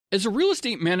As a real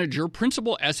estate manager,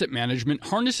 Principal Asset Management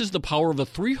harnesses the power of a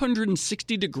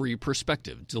 360-degree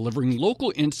perspective, delivering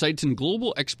local insights and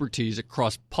global expertise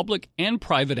across public and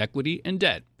private equity and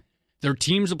debt. Their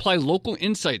teams apply local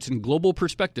insights and global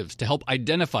perspectives to help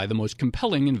identify the most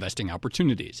compelling investing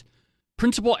opportunities.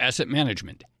 Principal Asset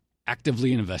Management.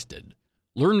 Actively invested.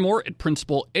 Learn more at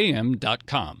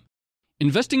principalam.com.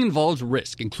 Investing involves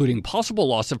risk, including possible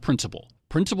loss of principal.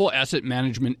 Principal Asset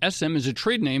Management SM is a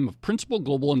trade name of Principal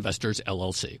Global Investors,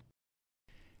 LLC.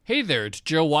 Hey there, it's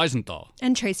Joe Weisenthal.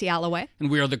 And Tracy Alloway. And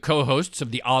we are the co-hosts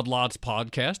of the Odd Lots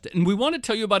podcast. And we want to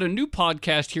tell you about a new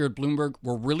podcast here at Bloomberg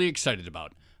we're really excited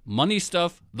about. Money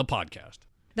Stuff, the podcast.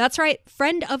 That's right.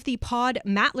 Friend of the pod,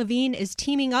 Matt Levine, is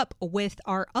teaming up with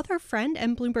our other friend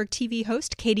and Bloomberg TV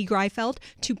host, Katie Greifeld,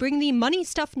 to bring the Money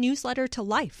Stuff newsletter to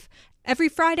life. Every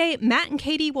Friday, Matt and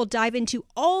Katie will dive into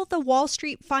all the Wall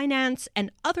Street finance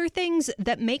and other things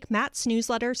that make Matt's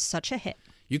newsletter such a hit.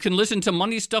 You can listen to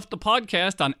Money Stuff, the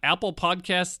podcast on Apple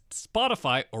Podcasts,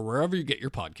 Spotify, or wherever you get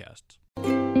your podcasts.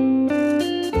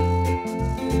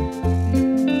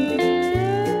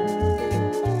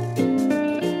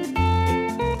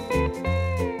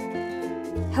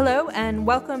 Hello, and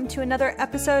welcome to another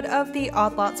episode of the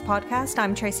Odd Lots podcast.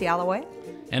 I'm Tracy Alloway.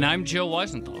 And I'm Joe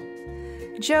Weisenthal.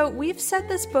 Joe, we've said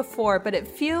this before, but it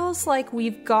feels like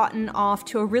we've gotten off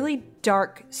to a really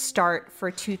dark start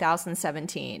for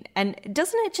 2017. And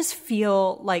doesn't it just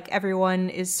feel like everyone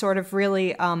is sort of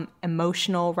really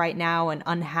emotional right now and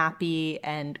unhappy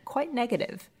and quite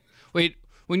negative? Wait,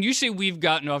 when you say we've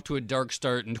gotten off to a dark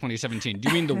start in 2017, do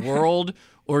you mean the world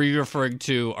or are you referring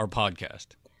to our podcast?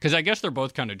 Because I guess they're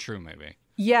both kind of true, maybe.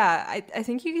 Yeah, I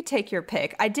think you could take your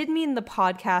pick. I did mean the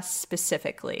podcast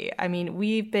specifically. I mean,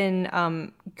 we've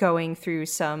been going through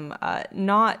some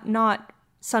not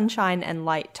sunshine and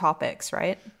light topics,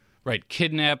 right? Right.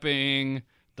 Kidnapping,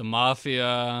 the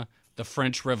mafia, the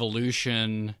French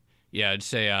Revolution. Yeah, I'd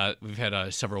say we've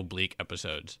had several bleak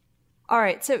episodes. All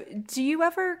right. So do you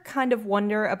ever kind of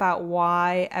wonder about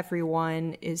why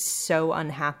everyone is so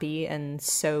unhappy and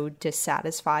so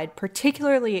dissatisfied,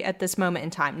 particularly at this moment in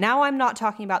time? Now I'm not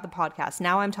talking about the podcast.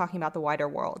 Now I'm talking about the wider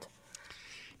world.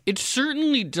 It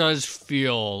certainly does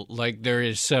feel like there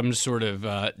is some sort of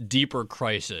deeper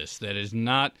crisis that is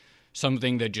not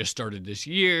something that just started this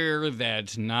year,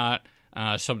 that's not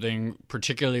something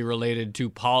particularly related to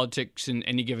politics in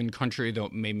any given country, though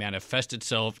it may manifest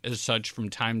itself as such from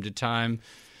time to time.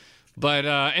 But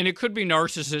and it could be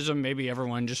narcissism. Maybe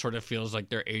everyone just sort of feels like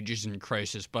their age is in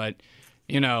crisis. But,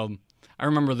 you know, I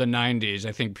remember the 90s.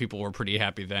 I think people were pretty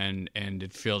happy then, and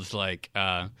it feels like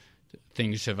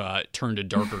things have turned a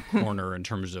darker corner in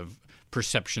terms of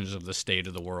perceptions of the state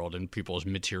of the world and people's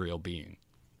material being.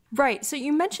 Right. So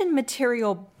you mentioned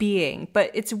material being, but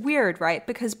it's weird, right?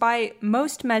 Because by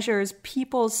most measures,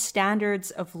 people's standards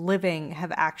of living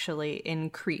have actually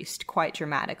increased quite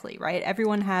dramatically, right?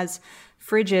 Everyone has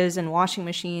fridges and washing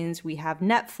machines. We have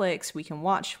Netflix. We can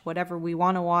watch whatever we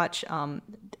want to watch.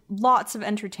 Lots of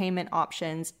entertainment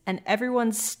options. And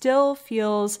everyone still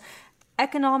feels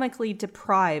economically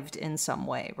deprived in some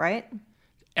way, right?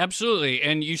 Absolutely.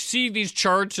 And you see these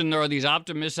charts, and there are these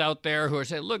optimists out there who are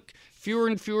saying, look, fewer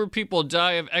and fewer people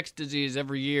die of X disease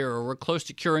every year, or we're close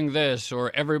to curing this,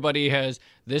 or everybody has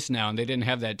this now, and they didn't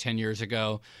have that 10 years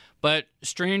ago. But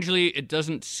strangely, it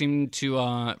doesn't seem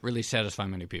to really satisfy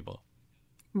many people.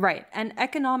 Right. And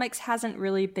economics hasn't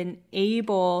really been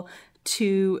able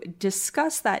to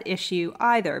discuss that issue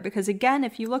either. Because again,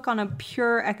 if you look on a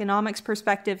pure economics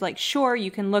perspective, like sure,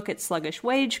 you can look at sluggish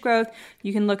wage growth,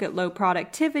 you can look at low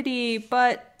productivity,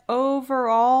 but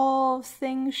overall,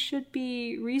 things should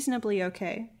be reasonably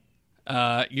okay.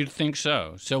 You'd think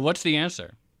so. So what's the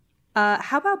answer?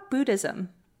 How about Buddhism?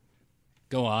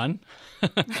 Go on.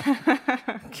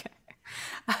 Okay.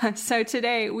 So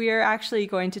today we are actually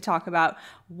going to talk about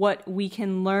what we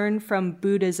can learn from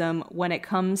Buddhism when it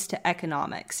comes to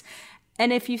economics.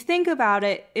 And if you think about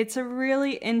it, it's a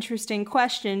really interesting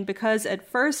question because at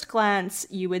first glance,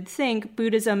 you would think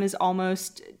Buddhism is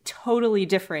almost totally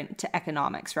different to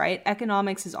economics, right?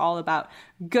 Economics is all about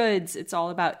goods. It's all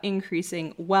about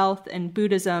increasing wealth. And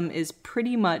Buddhism is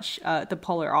pretty much the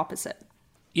polar opposite.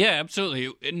 Yeah,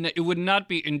 absolutely. It would not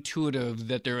be intuitive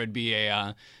that there would be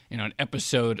an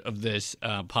episode of this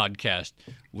podcast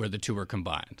where the two are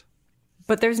combined.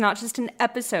 But there's not just an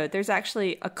episode, there's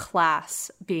actually a class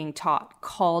being taught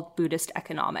called Buddhist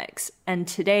Economics. And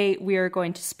today we are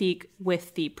going to speak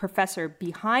with the professor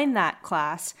behind that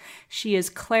class. She is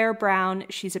Claire Brown.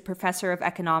 She's a professor of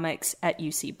economics at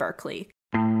UC Berkeley.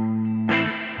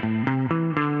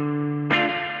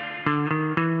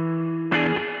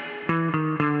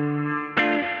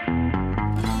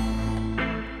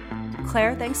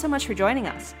 Claire, thanks so much for joining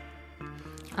us.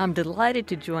 I'm delighted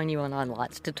to join you on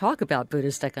Lots to talk about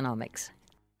Buddhist economics.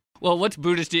 Well, what's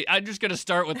Buddhist? I'm just going to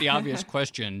start with the obvious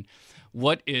question.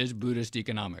 What is Buddhist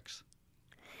economics?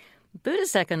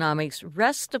 Buddhist economics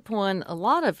rests upon a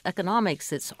lot of economics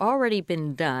that's already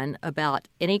been done about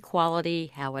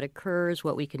inequality, how it occurs,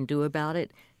 what we can do about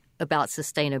it, about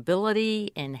sustainability,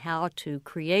 and how to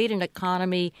create an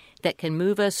economy that can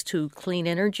move us to clean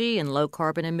energy and low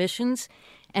carbon emissions,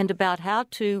 and about how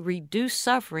to reduce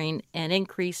suffering and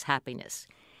increase happiness.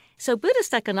 So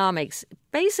Buddhist economics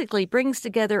basically brings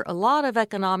together a lot of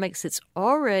economics that's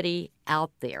already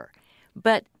out there,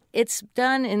 but it's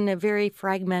done in a very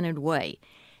fragmented way.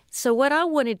 So what I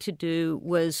wanted to do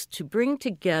was to bring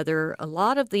together a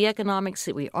lot of the economics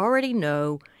that we already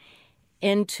know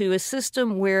into a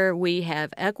system where we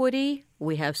have equity,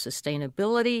 we have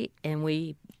sustainability, and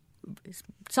we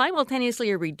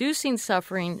simultaneously are reducing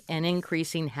suffering and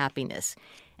increasing happiness.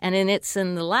 And then it's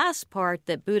in the last part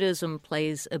that Buddhism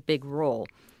plays a big role.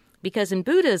 Because in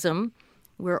Buddhism,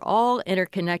 we're all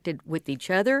interconnected with each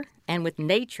other and with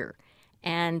nature.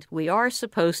 And we are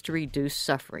supposed to reduce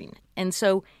suffering. And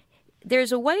so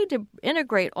there's a way to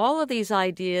integrate all of these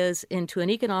ideas into an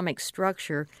economic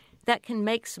structure that can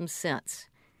make some sense.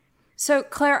 So,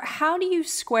 Claire, how do you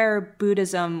square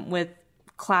Buddhism with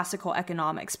classical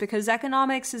economics? Because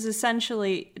economics is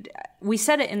essentially, we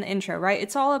said it in the intro, right?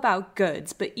 It's all about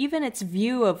goods, but even its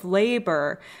view of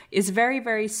labor is very,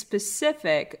 very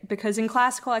specific, because in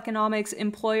classical economics,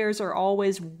 employers are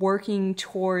always working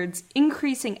towards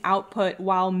increasing output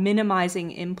while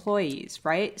minimizing employees,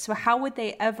 right? So how would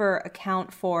they ever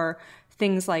account for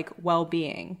things like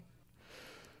well-being?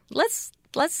 Let's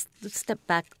step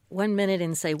back 1 minute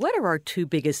and say, what are our two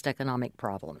biggest economic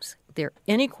problems? They're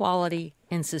inequality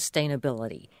and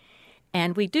sustainability.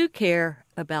 And we do care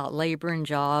about labor and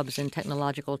jobs and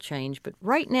technological change, but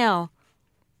right now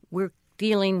we're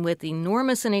dealing with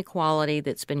enormous inequality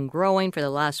that's been growing for the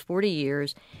last 40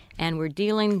 years, and we're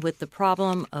dealing with the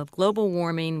problem of global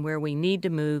warming where we need to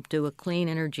move to a clean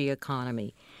energy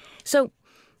economy. So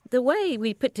the way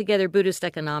we put together Buddhist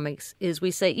economics is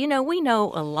we say, we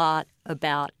know a lot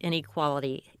about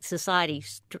inequality. Society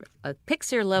picks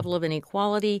their level of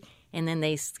inequality, and then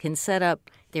they can set up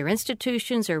their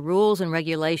institutions or rules and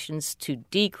regulations to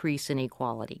decrease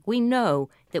inequality. We know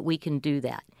that we can do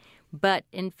that. But,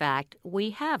 in fact,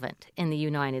 we haven't in the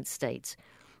United States.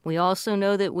 We also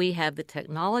know that we have the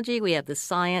technology, we have the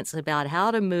science about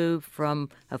how to move from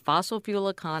a fossil fuel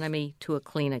economy to a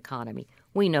clean economy.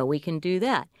 We know we can do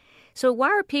that. So why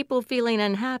are people feeling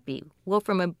unhappy? Well,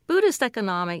 from a Buddhist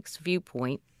economics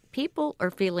viewpoint, people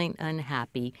are feeling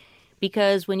unhappy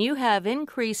because when you have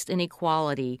increased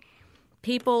inequality,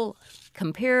 people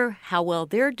compare how well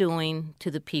they're doing to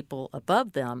the people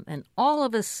above them, and all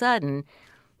of a sudden,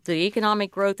 the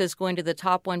economic growth is going to the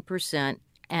top 1%,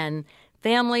 and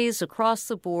families across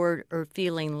the board are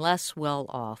feeling less well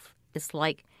off. It's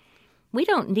like we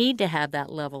don't need to have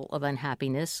that level of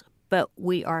unhappiness, but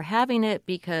we are having it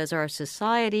because our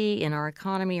society and our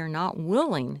economy are not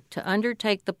willing to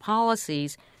undertake the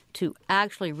policies to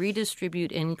actually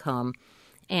redistribute income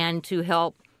and to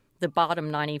help the bottom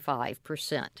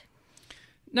 95%.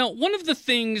 Now, one of the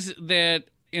things that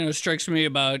strikes me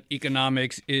about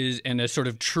economics is, and a sort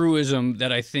of truism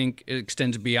that I think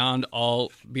extends beyond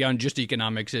just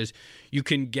economics, is you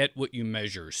can get what you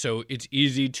measure. So it's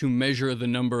easy to measure the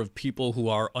number of people who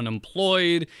are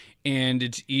unemployed, and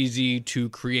it's easy to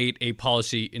create a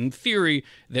policy in theory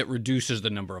that reduces the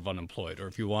number of unemployed. Or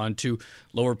if you want to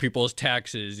lower people's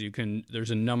taxes, there's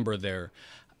a number there.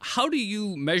 How do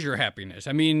you measure happiness?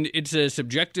 I mean, it's a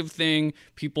subjective thing.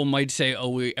 People might say,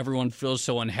 everyone feels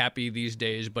so unhappy these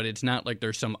days, but it's not like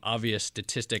there's some obvious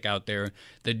statistic out there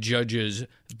that judges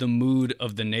the mood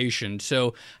of the nation.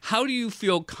 So how do you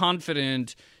feel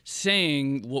confident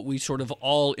saying what we sort of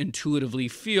all intuitively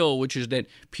feel, which is that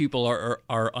people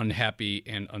are unhappy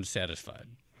and unsatisfied?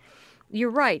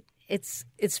 You're right. It's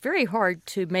very hard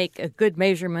to make a good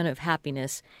measurement of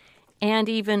happiness and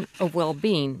even of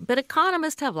well-being. But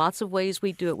economists have lots of ways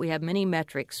we do it. We have many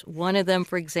metrics. One of them,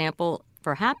 for example,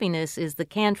 for happiness is the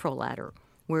Cantril ladder,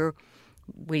 where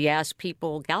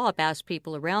Gallup asked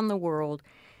people around the world,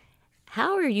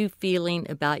 how are you feeling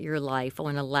about your life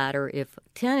on a ladder? If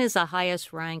 10 is the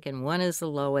highest rank and 1 is the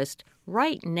lowest,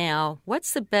 right now,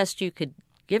 what's the best you could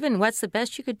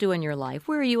do in your life?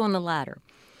 Where are you on the ladder?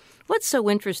 What's so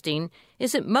interesting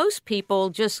is that most people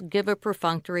just give a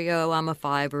perfunctory, I'm a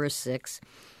 5 or a 6.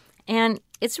 And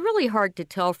it's really hard to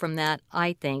tell from that,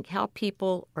 I think, how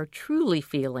people are truly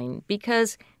feeling,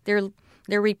 because they're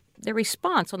the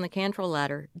response on the Cantrell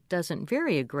ladder doesn't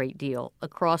vary a great deal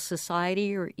across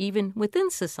society or even within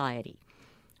society.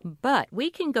 But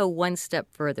we can go one step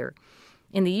further.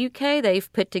 In the UK,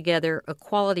 they've put together a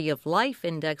quality of life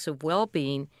index of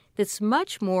well-being that's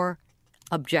much more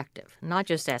objective, not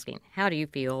just asking, how do you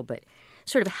feel, but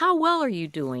sort of how well are you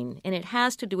doing? And it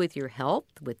has to do with your health,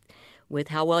 with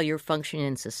how well you're functioning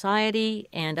in society,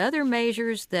 and other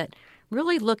measures that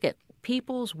really look at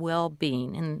people's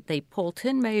well-being. And they pull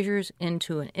 10 measures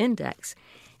into an index.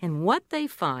 And what they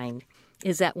find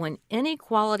is that when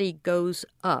inequality goes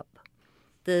up,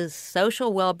 the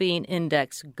social well-being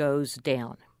index goes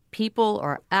down. People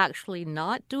are actually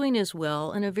not doing as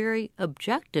well in a very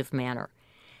objective manner.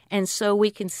 And so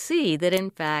we can see that,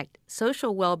 in fact,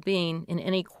 social well-being and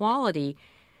inequality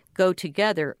go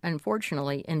together,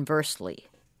 unfortunately, inversely.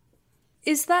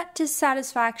 Is that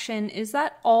dissatisfaction, is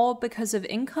that all because of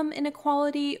income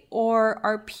inequality, or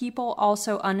are people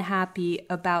also unhappy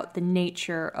about the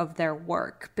nature of their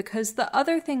work? Because the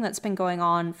other thing that's been going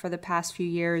on for the past few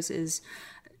years is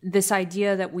this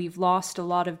idea that we've lost a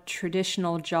lot of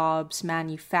traditional jobs,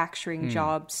 manufacturing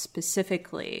jobs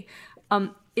specifically.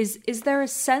 Is there a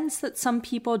sense that some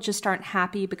people just aren't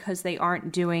happy because they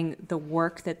aren't doing the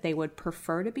work that they would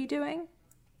prefer to be doing?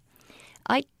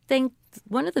 I think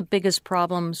one of the biggest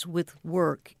problems with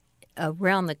work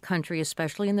around the country,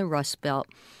 especially in the Rust Belt,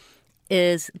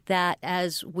 is that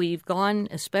as we've gone,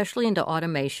 especially into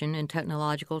automation and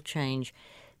technological change,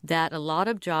 that a lot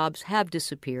of jobs have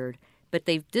disappeared, but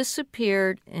they've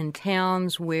disappeared in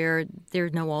towns where there are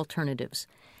no alternatives.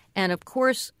 And of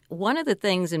course, one of the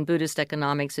things in Buddhist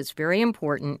economics that's very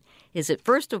important is that,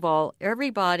 first of all,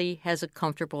 everybody has a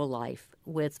comfortable life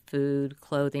with food,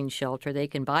 clothing, shelter. They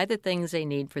can buy the things they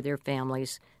need for their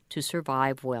families to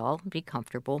survive well, be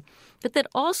comfortable. But that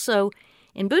also,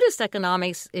 in Buddhist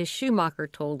economics, as Schumacher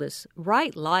told us,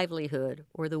 right livelihood,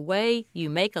 or the way you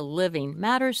make a living,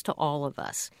 matters to all of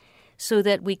us, so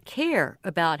that we care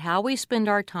about how we spend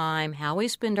our time, how we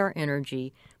spend our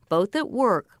energy, both at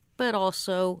work, but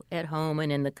also at home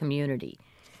and in the community.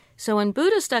 So in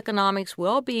Buddhist economics,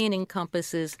 well-being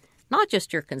encompasses not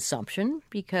just your consumption,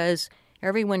 because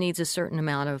everyone needs a certain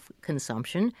amount of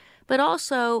consumption, but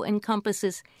also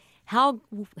encompasses how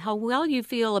well you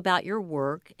feel about your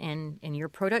work and your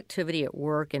productivity at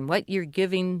work and what you're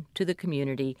giving to the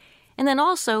community, and then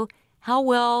also how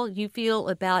well you feel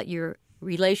about your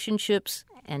relationships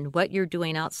and what you're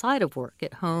doing outside of work,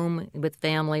 at home, with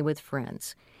family, with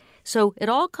friends. So it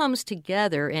all comes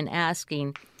together in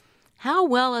asking, how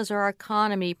well is our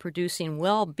economy producing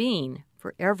well-being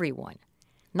for everyone?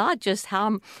 Not just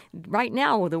how, right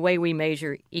now, the way we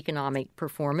measure economic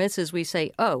performance is we say,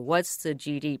 oh, what's the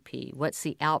GDP? What's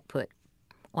the output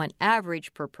on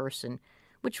average per person,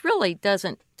 which really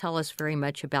doesn't tell us very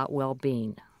much about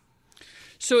well-being.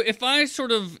 So if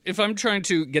I'm trying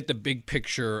to get the big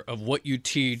picture of what you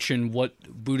teach and what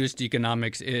Buddhist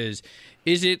economics is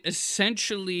it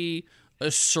essentially a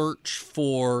search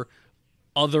for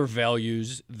other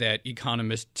values that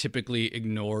economists typically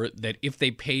ignore, that if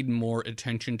they paid more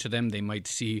attention to them, they might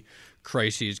see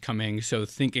crises coming? So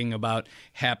thinking about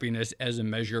happiness as a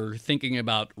measure, thinking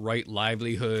about right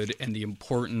livelihood and the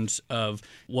importance of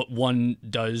what one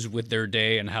does with their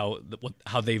day and how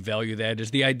they value that.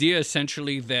 Is the idea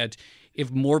essentially that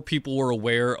if more people were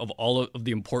aware of all of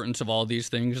the importance of all these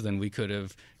things, then we could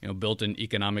have built an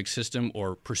economic system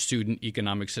or pursued an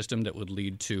economic system that would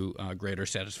lead to greater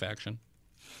satisfaction?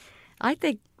 I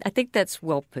think that's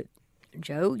well put,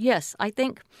 Joe. Yes, I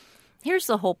think here's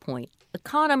the whole point.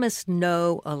 Economists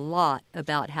know a lot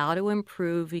about how to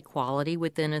improve equality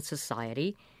within a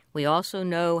society. We also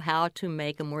know how to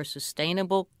make a more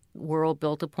sustainable world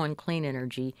built upon clean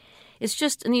energy. It's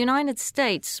just in the United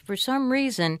States, for some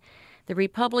reason, the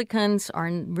Republicans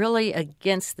are really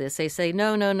against this. They say,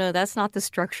 no, that's not the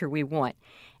structure we want.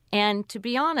 And to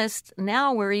be honest,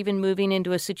 now we're even moving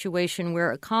into a situation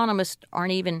where economists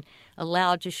aren't even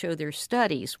allowed to show their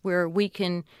studies, where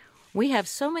we have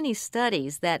so many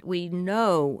studies that we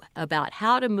know about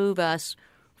how to move us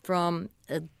from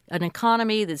an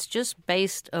economy that's just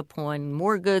based upon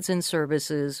more goods and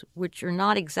services, which are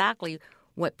not exactly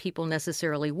what people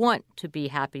necessarily want to be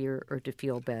happier or to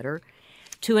feel better,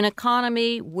 to an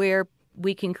economy where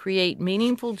we can create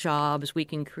meaningful jobs, we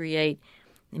can create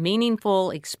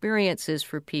meaningful experiences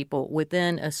for people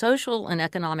within a social and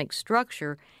economic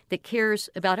structure that cares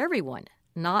about everyone,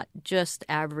 not just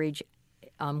average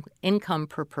income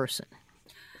per person.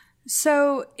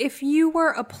 So if you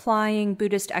were applying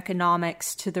Buddhist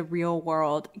economics to the real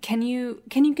world, can you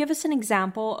give us an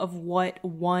example of what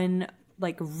one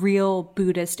real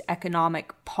Buddhist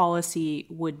economic policy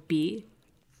would be?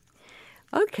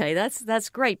 Okay, that's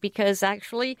great because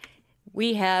actually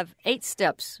we have 8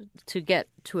 steps to get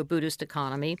to a Buddhist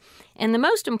economy. And the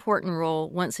most important role,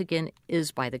 once again,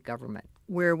 is by the government,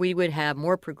 where we would have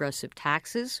more progressive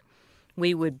taxes.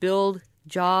 We would build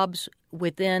jobs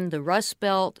within the Rust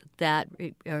Belt that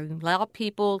allow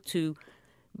people to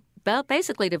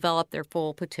basically develop their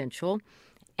full potential.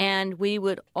 And we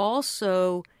would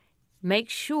also make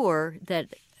sure that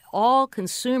all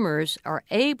consumers are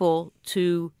able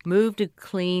to move to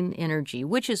clean energy,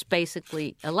 which is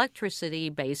basically electricity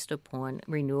based upon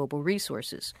renewable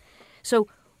resources. So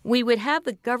we would have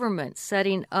the government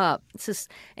setting up,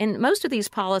 and most of these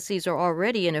policies are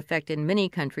already in effect in many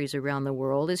countries around the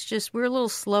world. It's just we're a little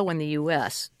slow in the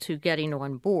U.S. to getting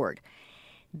on board.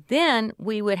 Then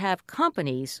we would have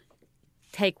companies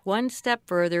take one step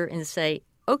further and say,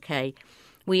 okay,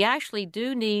 we actually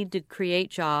do need to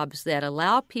create jobs that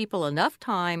allow people enough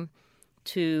time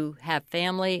to have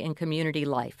family and community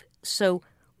life. So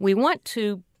we want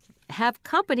to have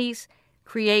companies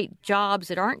create jobs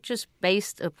that aren't just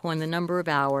based upon the number of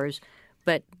hours,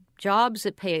 but jobs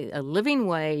that pay a living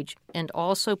wage and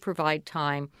also provide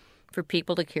time for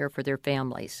people to care for their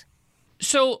families.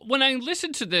 So when I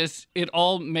listen to this, it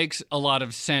all makes a lot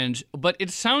of sense, but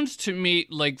it sounds to me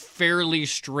like fairly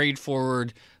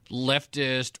straightforward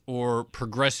leftist or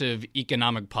progressive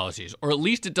economic policies, or at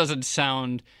least it doesn't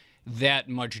sound that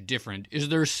much different. Is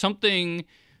there something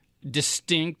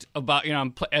distinct about,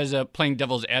 I'm as a playing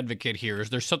devil's advocate here, is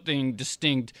there something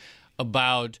distinct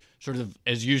about sort of,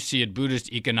 as you see it,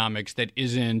 Buddhist economics that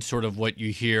isn't sort of what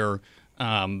you hear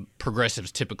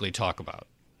progressives typically talk about?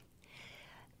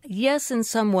 Yes, in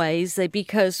some ways,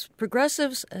 because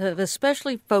progressives have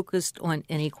especially focused on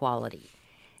inequality.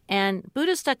 And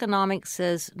Buddhist economics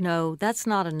says, no, that's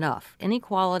not enough.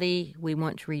 Inequality we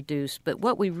want to reduce, but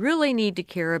what we really need to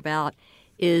care about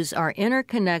is our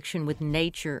interconnection with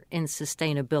nature and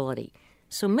sustainability.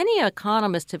 So many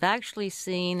economists have actually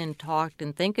seen and talked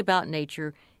and think about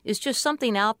nature as just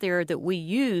something out there that we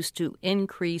use to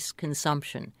increase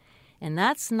consumption. And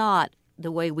that's not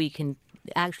the way we can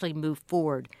actually move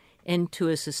forward into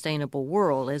a sustainable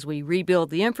world as we rebuild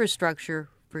the infrastructure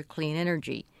for clean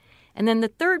energy. And then the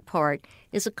third part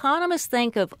is economists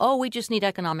think of, we just need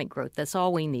economic growth. That's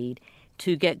all we need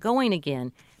to get going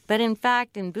again. But in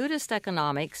fact, in Buddhist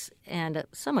economics, and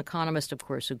some economists, of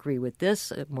course, agree with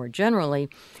this more generally,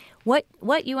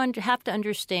 what you have to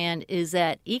understand is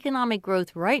that economic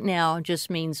growth right now just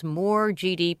means more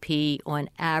GDP on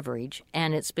average,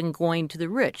 and it's been going to the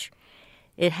rich.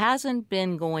 It hasn't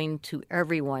been going to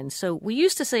everyone. So we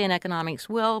used to say in economics,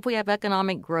 well, if we have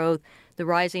economic growth, the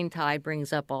rising tide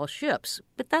brings up all ships.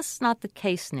 But that's not the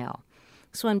case now.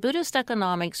 So in Buddhist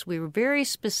economics, we were very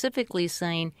specifically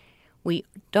saying we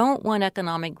don't want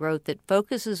economic growth that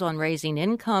focuses on raising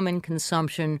income and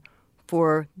consumption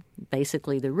for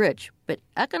basically the rich. But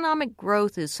economic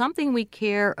growth is something we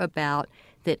care about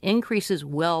that increases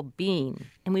well-being,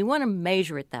 and we want to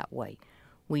measure it that way.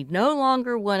 We no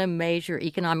longer want to measure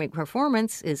economic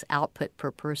performance as output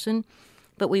per person,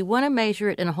 but we want to measure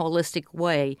it in a holistic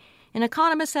way. And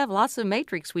economists have lots of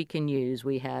metrics we can use.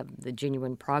 We have the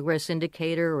Genuine Progress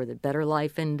Indicator or the Better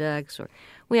Life Index, or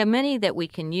we have many that we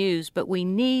can use, but we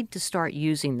need to start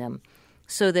using them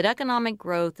so that economic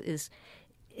growth is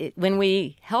when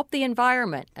we help the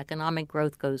environment, economic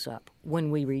growth goes up.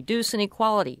 When we reduce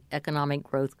inequality, economic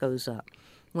growth goes up.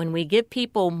 When we give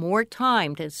people more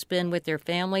time to spend with their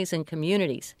families and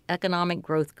communities, economic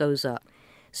growth goes up.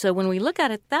 So when we look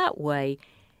at it that way,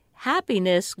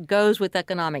 happiness goes with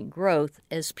economic growth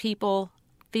as people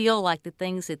feel like the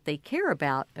things that they care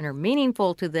about and are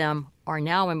meaningful to them are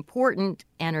now important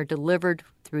and are delivered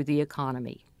through the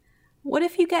economy. What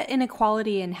if you get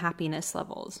inequality in happiness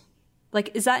levels?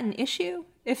 Like, is that an issue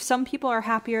if some people are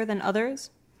happier than others?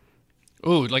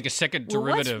 Ooh, like a second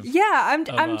derivative. Yeah,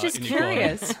 I'm just inequality.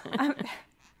 curious.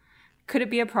 Could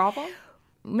it be a problem?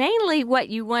 Mainly what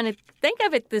you want to think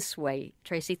of it this way,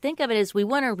 Tracy. Think of it as we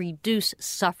want to reduce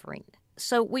suffering.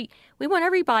 So we want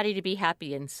everybody to be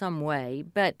happy in some way,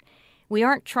 but we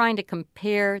aren't trying to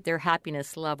compare their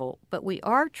happiness level, but we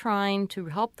are trying to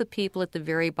help the people at the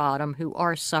very bottom who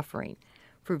are suffering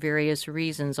for various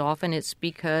reasons. Often it's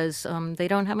because they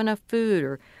don't have enough food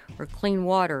or clean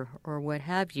water or what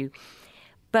have you.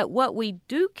 But what we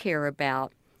do care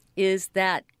about is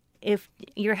that if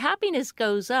your happiness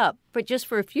goes up, but just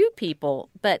for a few people,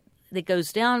 but it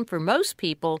goes down for most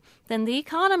people, then the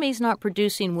economy is not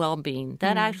producing well-being.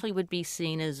 That actually would be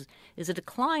seen as a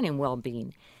decline in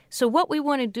well-being. So what we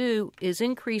want to do is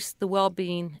increase the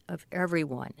well-being of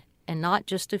everyone and not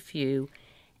just a few.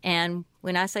 And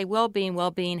when I say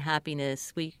well-being,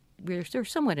 happiness, we they're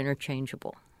somewhat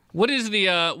interchangeable. What is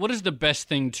the best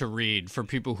thing to read for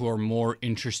people who are more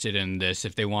interested in this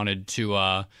if they wanted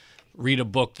to read a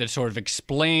book that sort of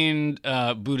explained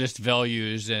Buddhist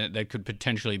values that could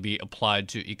potentially be applied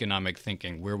to economic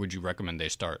thinking? Where would you recommend they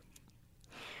start?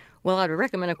 Well, I'd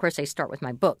recommend, of course, they start with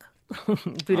my book,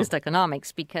 Buddhist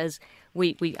Economics, because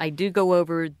I do go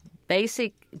over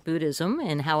basic Buddhism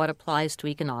and how it applies to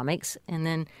economics, and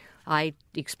then I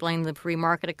explain the free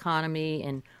market economy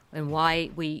and why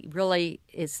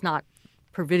it's not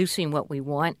producing what we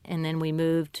want, and then we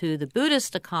move to the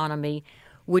Buddhist economy,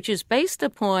 which is based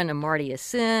upon Amartya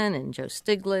Sen and Joe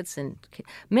Stiglitz and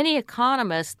many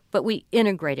economists, but we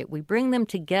integrate it. We bring them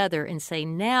together and say,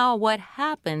 now what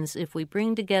happens if we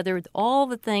bring together all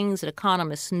the things that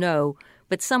economists know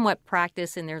but somewhat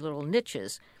practice in their little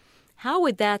niches? How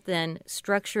would that then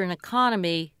structure an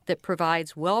economy that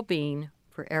provides well-being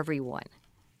for everyone?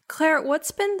 Claire,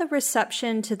 what's been the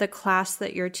reception to the class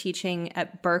that you're teaching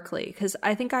at Berkeley? Because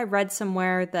I think I read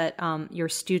somewhere that your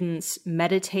students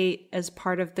meditate as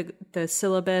part of the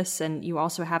syllabus, and you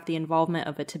also have the involvement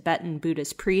of a Tibetan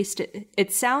Buddhist priest.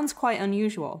 It sounds quite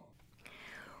unusual.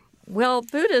 Well,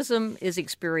 Buddhism is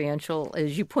experiential,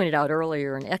 as you pointed out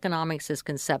earlier, and economics is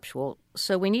conceptual.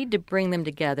 So we need to bring them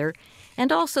together. And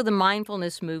also the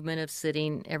mindfulness movement of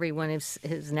sitting. Everyone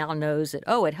has now knows that,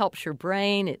 it helps your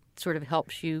brain. It sort of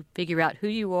helps you figure out who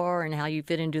you are and how you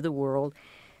fit into the world.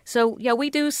 So, yeah, we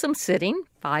do some sitting,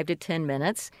 5 to 10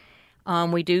 minutes.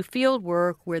 We do field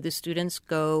work where the students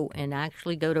go and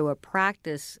actually go to a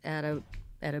practice at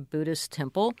a Buddhist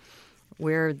temple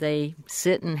where they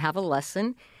sit and have a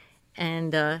lesson.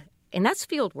 And that's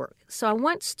field work. So I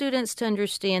want students to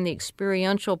understand the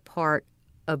experiential part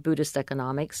of Buddhist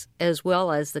economics as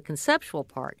well as the conceptual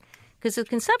part, because the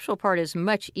conceptual part is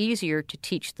much easier to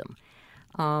teach them.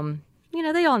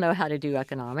 They all know how to do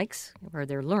economics, or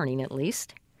they're learning at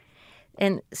least.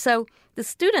 And so the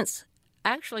students,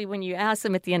 actually, when you ask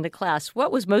them at the end of class,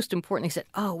 what was most important, they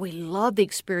said, we love the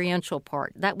experiential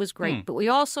part. That was great. But we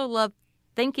also love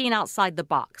thinking outside the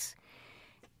box.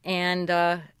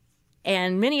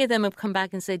 And many of them have come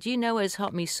back and said, it has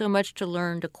helped me so much to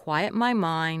learn to quiet my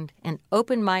mind and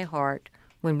open my heart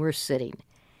when we're sitting.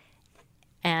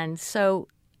 And so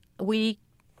the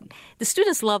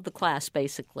students love the class,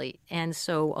 basically, and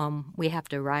so we have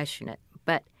to ration it.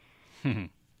 But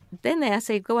then I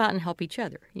say, go out and help each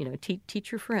other,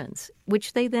 teach your friends,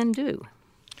 which they then do.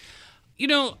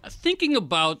 Thinking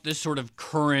about this sort of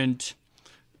current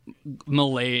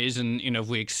malaise, and if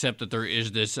we accept that there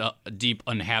is this deep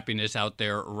unhappiness out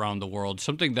there around the world,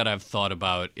 something that I've thought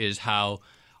about is how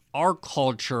our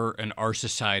culture and our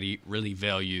society really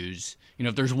values,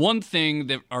 if there's one thing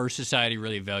that our society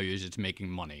really values, it's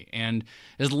making money. And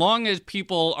as long as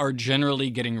people are generally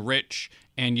getting rich,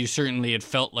 and it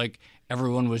felt like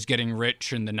everyone was getting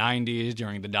rich in the 90s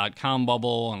during the dot-com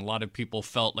bubble, and a lot of people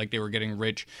felt like they were getting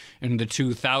rich in the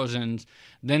 2000s,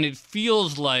 then it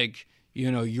feels like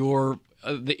you're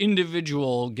the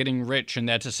individual getting rich in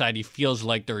that society feels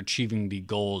like they're achieving the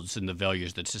goals and the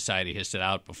values that society has set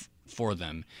out for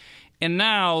them. And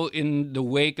now, in the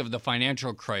wake of the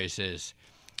financial crisis,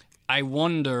 I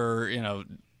wonder,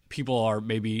 people are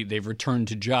maybe they've returned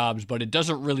to jobs, but it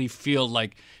doesn't really feel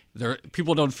like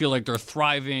people don't feel like they're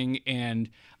thriving. And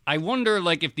I wonder,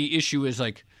 if the issue is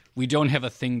we don't have a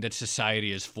thing that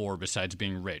society is for besides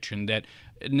being rich, and that,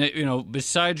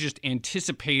 besides just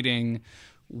anticipating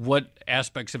what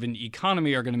aspects of an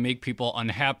economy are going to make people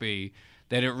unhappy,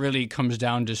 that it really comes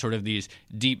down to sort of these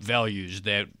deep values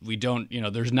that we don't,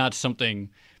 there's not something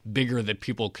bigger that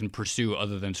people can pursue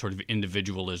other than sort of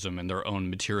individualism and their own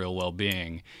material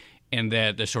well-being, and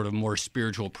that the sort of more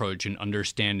spiritual approach and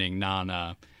understanding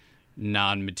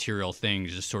non-material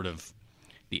things is sort of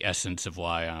the essence of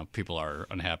why people are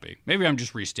unhappy. Maybe I'm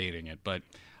just restating it, but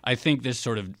I think this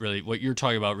sort of really, what you're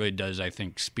talking about really does, I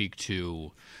think, speak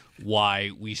to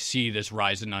why we see this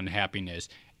rise in unhappiness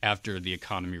after the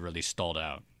economy really stalled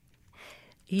out.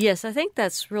 Yes, I think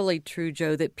that's really true,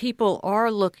 Joe, that people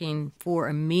are looking for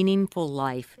a meaningful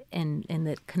life, and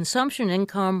that consumption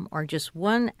income are just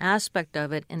one aspect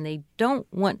of it, and they don't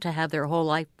want to have their whole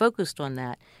life focused on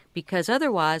that, because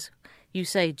otherwise you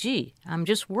say, gee, I'm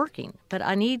just working, but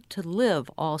I need to live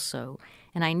also,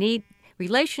 and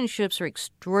relationships are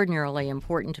extraordinarily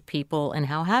important to people and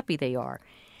how happy they are.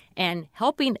 And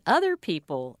helping other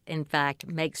people, in fact,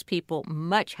 makes people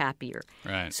much happier.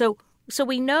 Right. So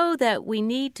we know that we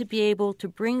need to be able to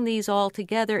bring these all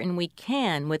together, and we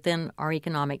can within our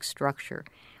economic structure.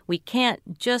 We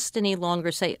can't just any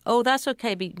longer say, that's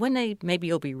okay, one day maybe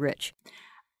you'll be rich.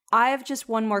 I have just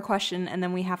one more question, and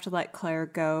then we have to let Claire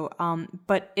go.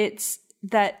 But it's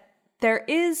that there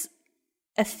is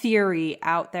a theory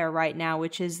out there right now,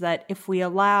 which is that if we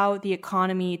allow the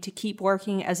economy to keep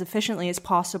working as efficiently as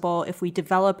possible, if we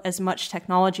develop as much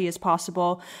technology as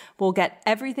possible, we'll get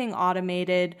everything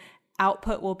automated.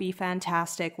 Output will be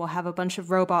fantastic. We'll have a bunch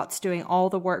of robots doing all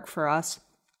the work for us.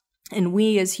 And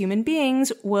we as human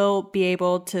beings will be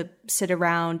able to sit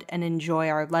around and enjoy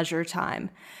our leisure time.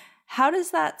 How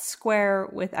does that square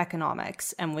with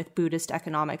economics and with Buddhist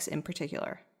economics in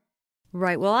particular?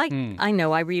 Right. Well, I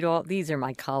know I read these are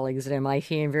my colleagues at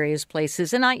MIT in various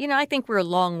places. And I think we're a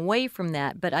long way from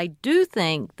that. But I do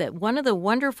think that one of the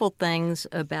wonderful things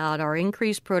about our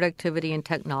increased productivity and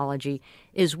technology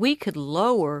is we could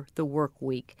lower the work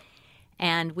week.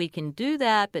 And we can do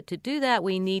that. But to do that,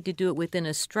 we need to do it within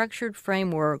a structured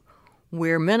framework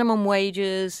where minimum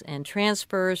wages and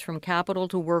transfers from capital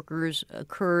to workers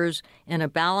occurs in a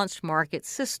balanced market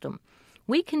system.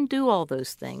 We can do all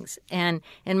those things. And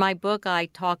in my book, I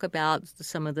talk about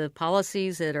some of the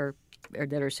policies that are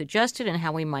suggested and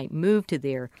how we might move to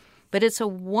there. But it's a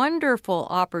wonderful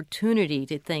opportunity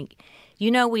to think,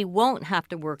 we won't have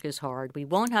to work as hard. We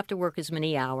won't have to work as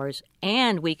many hours.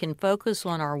 And we can focus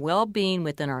on our well-being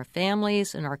within our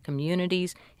families and our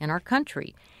communities and our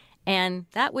country. And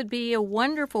that would be a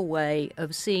wonderful way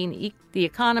of seeing the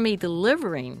economy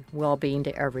delivering well-being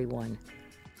to everyone.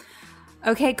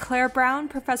 Okay, Claire Brown,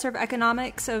 professor of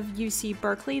economics of UC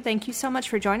Berkeley, thank you so much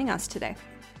for joining us today.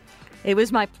 It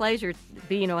was my pleasure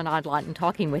being on Odd Lot and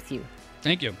talking with you.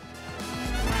 Thank you.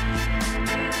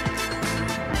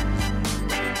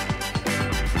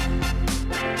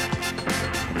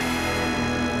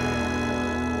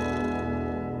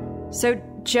 So,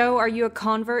 Joe, are you a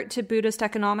convert to Buddhist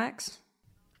economics?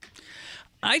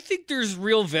 I think there's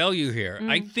real value here.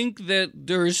 I think that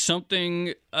there is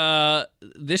something,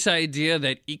 this idea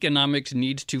that economics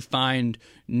needs to find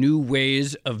new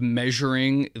ways of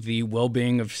measuring the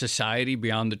well-being of society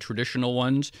beyond the traditional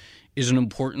ones is an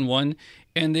important one.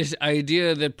 And this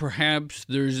idea that perhaps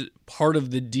there's part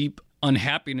of the deep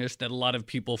unhappiness that a lot of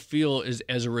people feel is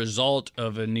as a result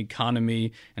of an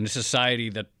economy and a society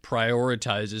that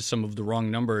prioritizes some of the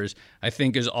wrong numbers, I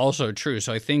think is also true.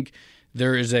 So I think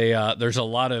there's a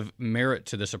lot of merit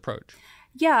to this approach.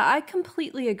 Yeah, I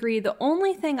completely agree. The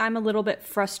only thing I'm a little bit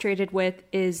frustrated with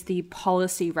is the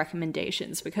policy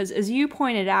recommendations, because as you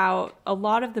pointed out, a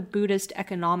lot of the Buddhist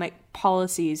economic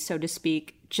policies, so to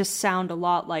speak, just sound a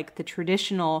lot like the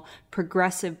traditional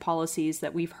progressive policies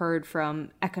that we've heard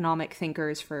from economic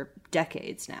thinkers for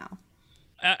decades now.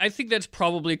 I think that's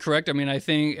probably correct. I mean, I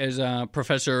think as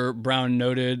Professor Brown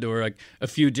noted, there were like a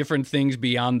few different things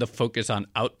beyond the focus on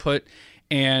output.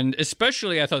 And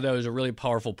especially I thought that was a really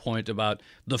powerful point about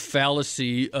the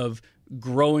fallacy of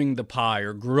growing the pie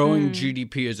or growing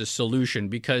GDP as a solution.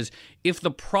 Because if the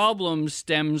problem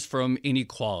stems from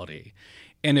inequality,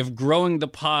 and if growing the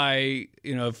pie,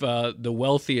 if the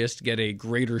wealthiest get a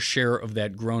greater share of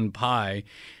that grown pie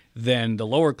than the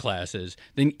lower classes,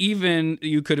 then even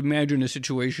you could imagine a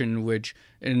situation in which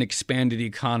an expanded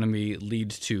economy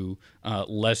leads to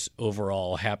less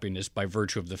overall happiness by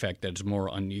virtue of the fact that it's more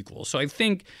unequal. So I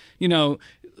think,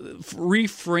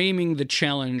 reframing the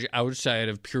challenge outside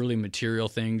of purely material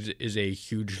things is a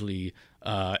hugely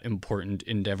important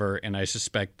endeavor, and I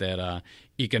suspect that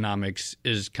economics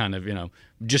is kind of,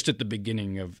 just at the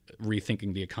beginning of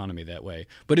rethinking the economy that way.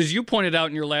 But as you pointed out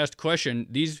in your last question,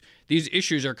 these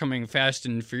issues are coming fast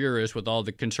and furious with all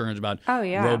the concerns about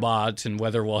robots and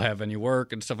whether we'll have any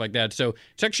work and stuff like that. So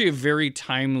it's actually very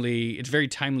timely to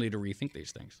rethink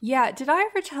these things. Yeah. Did I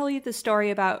ever tell you the story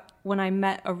about when I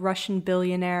met a Russian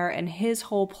billionaire and his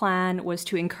whole plan was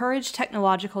to encourage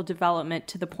technological development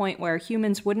to the point where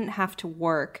humans wouldn't have to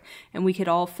work and we could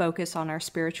all focus on our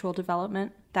spiritual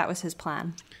development? That was his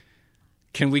plan.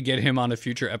 Can we get him on a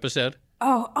future episode?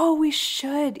 Oh, we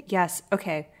should. Yes.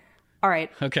 Okay. All right.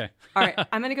 Okay. All right.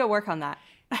 I'm going to go work on that.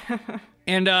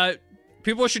 And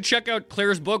people should check out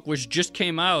Claire's book, which just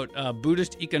came out,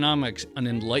 Buddhist Economics, An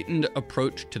Enlightened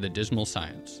Approach to the Dismal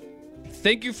Science.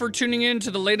 Thank you for tuning in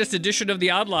to the latest edition of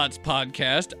the Odd Lots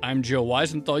podcast. I'm Joe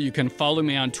Weisenthal. You can follow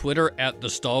me on Twitter at The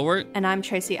Stalwart. And I'm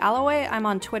Tracy Alloway. I'm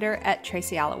on Twitter at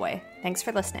Tracy Alloway. Thanks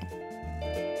for listening.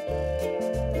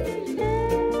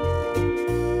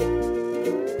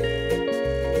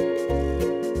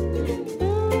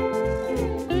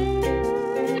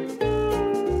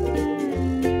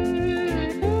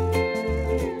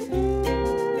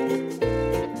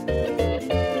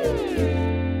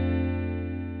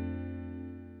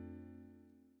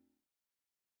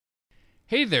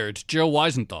 Hey there, it's Joe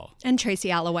Weisenthal. And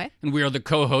Tracy Alloway. And we are the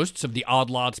co-hosts of the Odd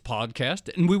Lots podcast.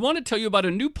 And we want to tell you about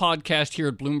a new podcast here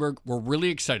at Bloomberg we're really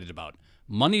excited about.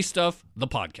 Money Stuff, the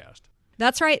podcast.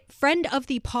 That's right. Friend of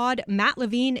the pod, Matt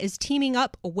Levine, is teaming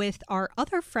up with our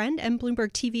other friend and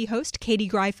Bloomberg TV host, Katie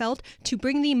Greifeld, to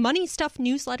bring the Money Stuff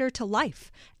newsletter to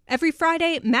life. Every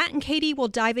Friday, Matt and Katie will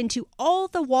dive into all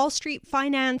the Wall Street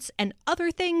finance and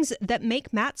other things that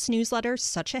make Matt's newsletter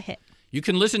such a hit. You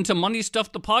can listen to Money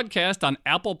Stuff the podcast on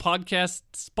Apple Podcasts,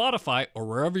 Spotify, or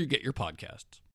wherever you get your podcasts.